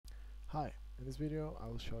Hi, in this video I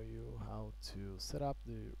will show you how to set up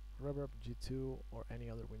the Reverb G2 or any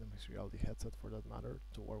other Windows Mixed Reality headset for that matter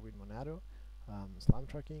to work with Monado, slam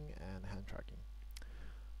tracking and hand tracking.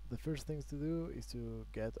 The first things to do is to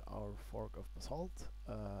get our fork of basalt.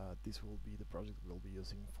 This will be the project we'll be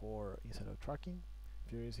using for inside out tracking.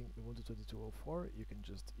 If you're using Ubuntu 22.04, you can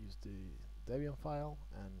just use the Debian file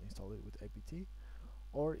and install it with apt,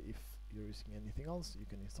 or if you're using anything else, you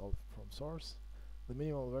can install it from source. The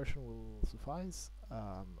minimal version will suffice,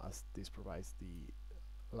 as this provides the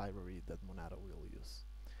library that Monado will use.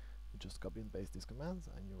 You just copy and paste these commands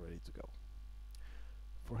and you're ready to go.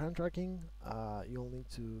 For hand tracking, you'll need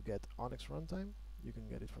to get Onyx runtime. You can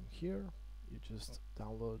get it from here. You just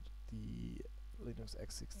download the Linux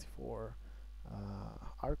x64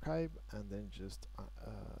 archive and then just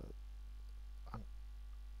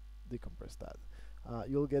decompress that.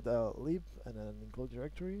 You'll get a lib and an include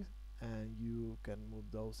directory, and you can move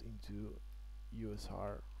those into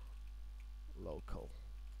USR local,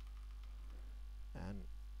 and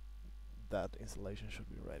that installation should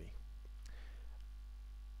be ready.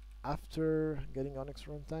 After getting Onyx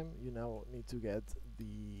runtime, you now need to get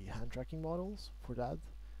the hand tracking models. For that,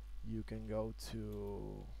 you can go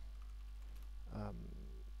to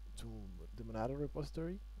the Monado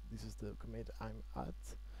repository. This is the commit I'm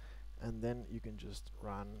at, and then you can just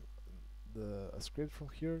run a script from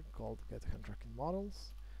here called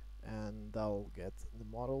get-ht-models, and that'll get the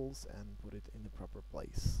models and put it in the proper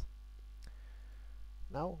place.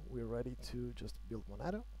 Now we're ready to just build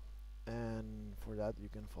Monado, and for that you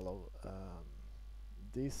can follow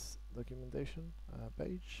this documentation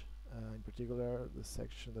page, in particular the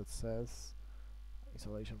section that says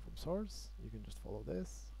installation from source. You can just follow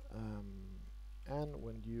this, and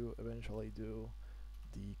when you eventually do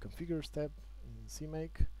the configure step in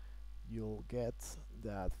cmake, you'll get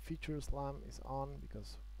that feature slam is on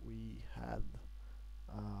because we had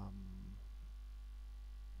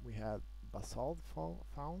basalt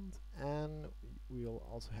found, and we'll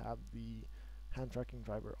also have the hand tracking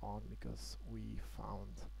driver on because we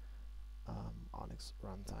found Onyx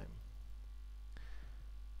runtime.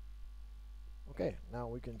 Okay, now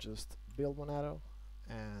we can just build Monado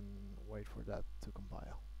and wait for that to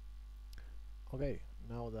compile. Okay,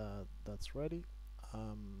 now that that's ready,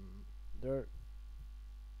 there are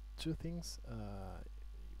two things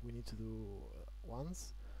we need to do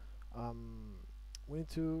once.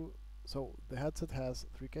 So the headset has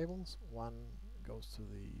 3 cables. One goes to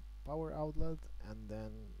the power outlet, and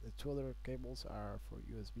then the 2 other cables are for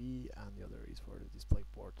USB, and the other is for the display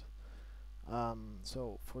port.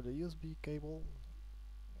 So for the USB cable,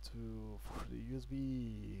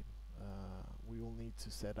 we will need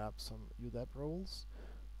to set up some UDEB roles.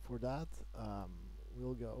 For that,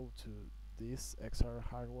 we'll go to this XR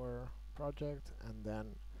hardware project and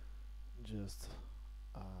then just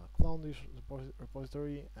clone this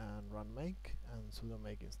repository and run make and sudo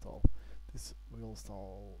make install. This will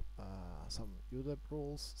install some UDEB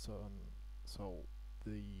rules, so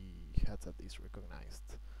the headset is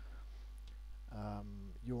recognized.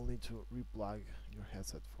 You'll need to replug your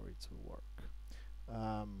headset for it to work.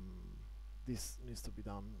 This needs to be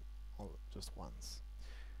done just once.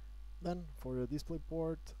 Then for the display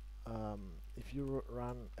port, if you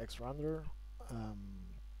run xrender,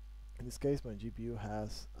 in this case my GPU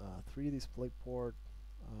has 3 display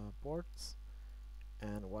ports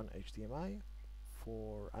and 1 HDMI.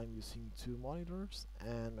 I'm using 2 monitors,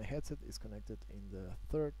 and my headset is connected in the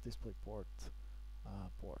 3rd display port.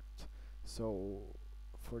 So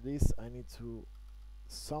for this I need to,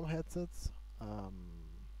 some headsets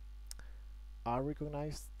are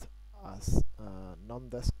recognized as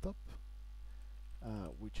non-desktop,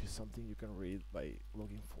 which is something you can read by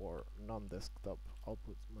looking for non-desktop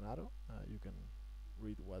output Monado. You can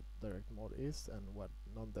read what direct mode is and what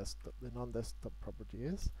the non-desktop property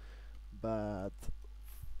is, but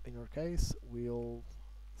in our case we'll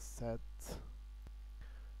set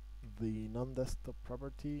the non-desktop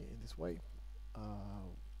property in this way.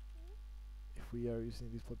 If we are using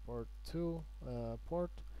DisplayPort 2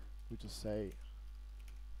 port, we just say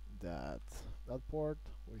that port,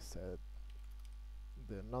 we set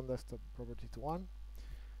the non-desktop property to 1,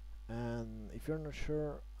 and if you're not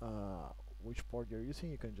sure which port you're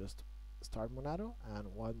using, you can just start Monado,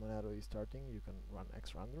 and while Monado is starting you can run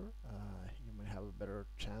xrender. You may have a better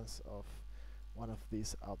chance of one of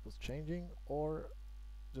these outputs changing, or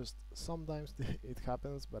just sometimes it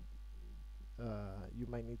happens, but you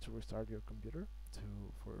might need to restart your computer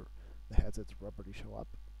for the headset to properly show up.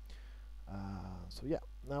 So yeah,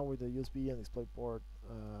 now with the USB and DisplayPort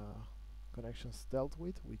connections dealt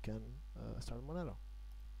with, we can start Monado.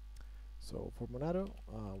 So for Monado,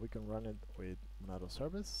 we can run it with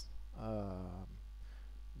monado-service,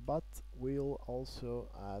 but we'll also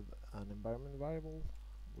add an environment variable.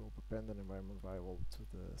 We'll append an environment variable to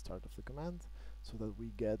the start of the command so that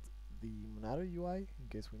we get the Monado UI in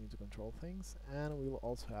case we need to control things, and we'll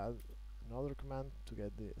also add another command to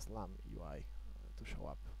get the Slam UI to show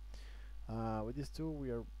up. With these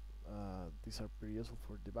two, these are pretty useful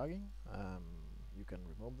for debugging. You can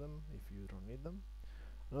remove them if you don't need them.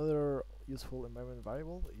 Another useful environment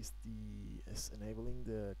variable is enabling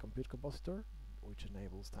the compute compositor, which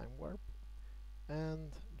enables time warp.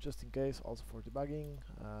 And just in case, also for debugging,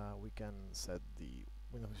 we can set the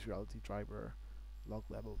Windows Visuality driver log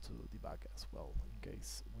level to debug as well, in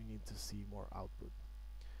case we need to see more output.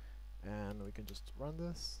 And we can just run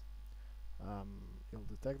this. It'll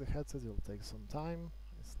detect the headset, it'll take some time,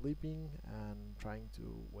 it's sleeping and trying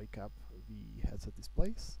to wake up the headset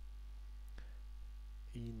displays.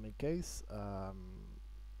 In my case,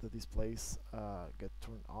 the displays get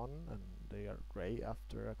turned on and they are gray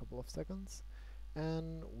after a couple of seconds,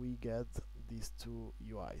 and we get these two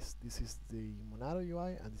UIs. This is the Monado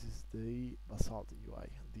UI and this is the Basalt UI,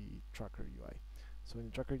 the tracker UI. So in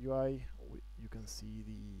the tracker UI, you can see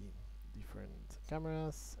the different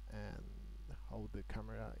cameras and how the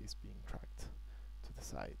camera is being tracked to the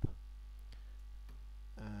side.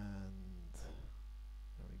 And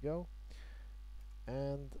there we go.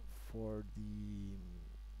 And for the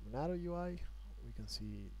Monado UI, we can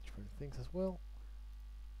see different things as well.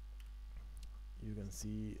 You can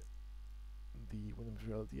see the Windows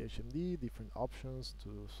Visuality HMD, different options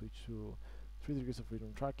to switch to 3 degrees of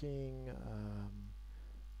freedom tracking,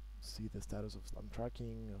 see the status of slam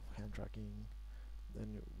tracking, of hand tracking.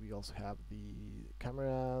 Then we also have the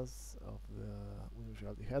cameras of the Windows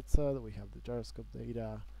Visuality headset, we have the gyroscope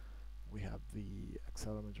data, we have the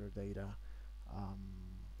accelerometer data,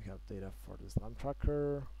 we have data for the slam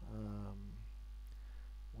tracker,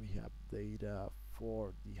 we have data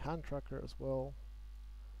for the hand tracker as well,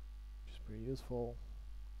 which is pretty useful.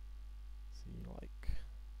 See like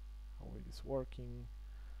how it is working.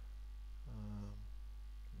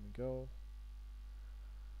 Here we go.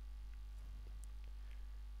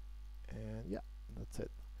 And yeah, that's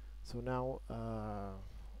it. So now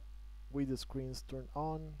with the screens turned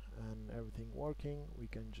on and everything working, we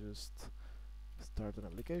can just start an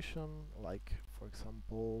application, like for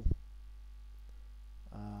example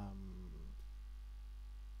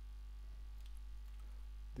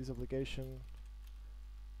this application.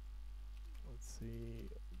 Let's see,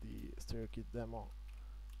 the stereo kit demo,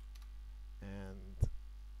 and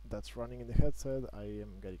that's running in the headset. I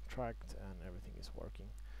am getting tracked and everything is working.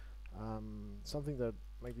 Something that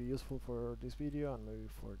might be useful for this video and maybe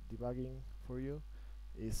for debugging for you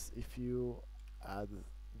is if you add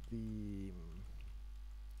the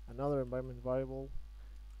another environment variable,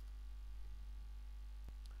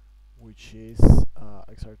 which is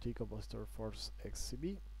XRT compositor force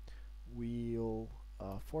XCB. We'll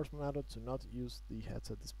force Monado to not use the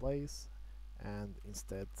headset displays and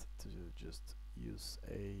instead to just use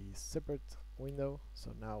a separate window.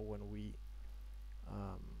 So now when we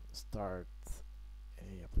start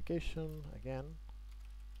a application again,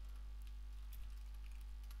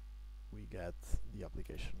 we get the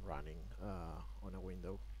application running on a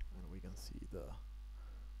window, and we can see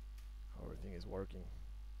how everything is working.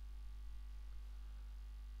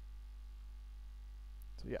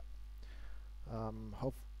 So yeah,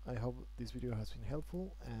 I hope this video has been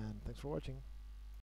helpful, and thanks for watching.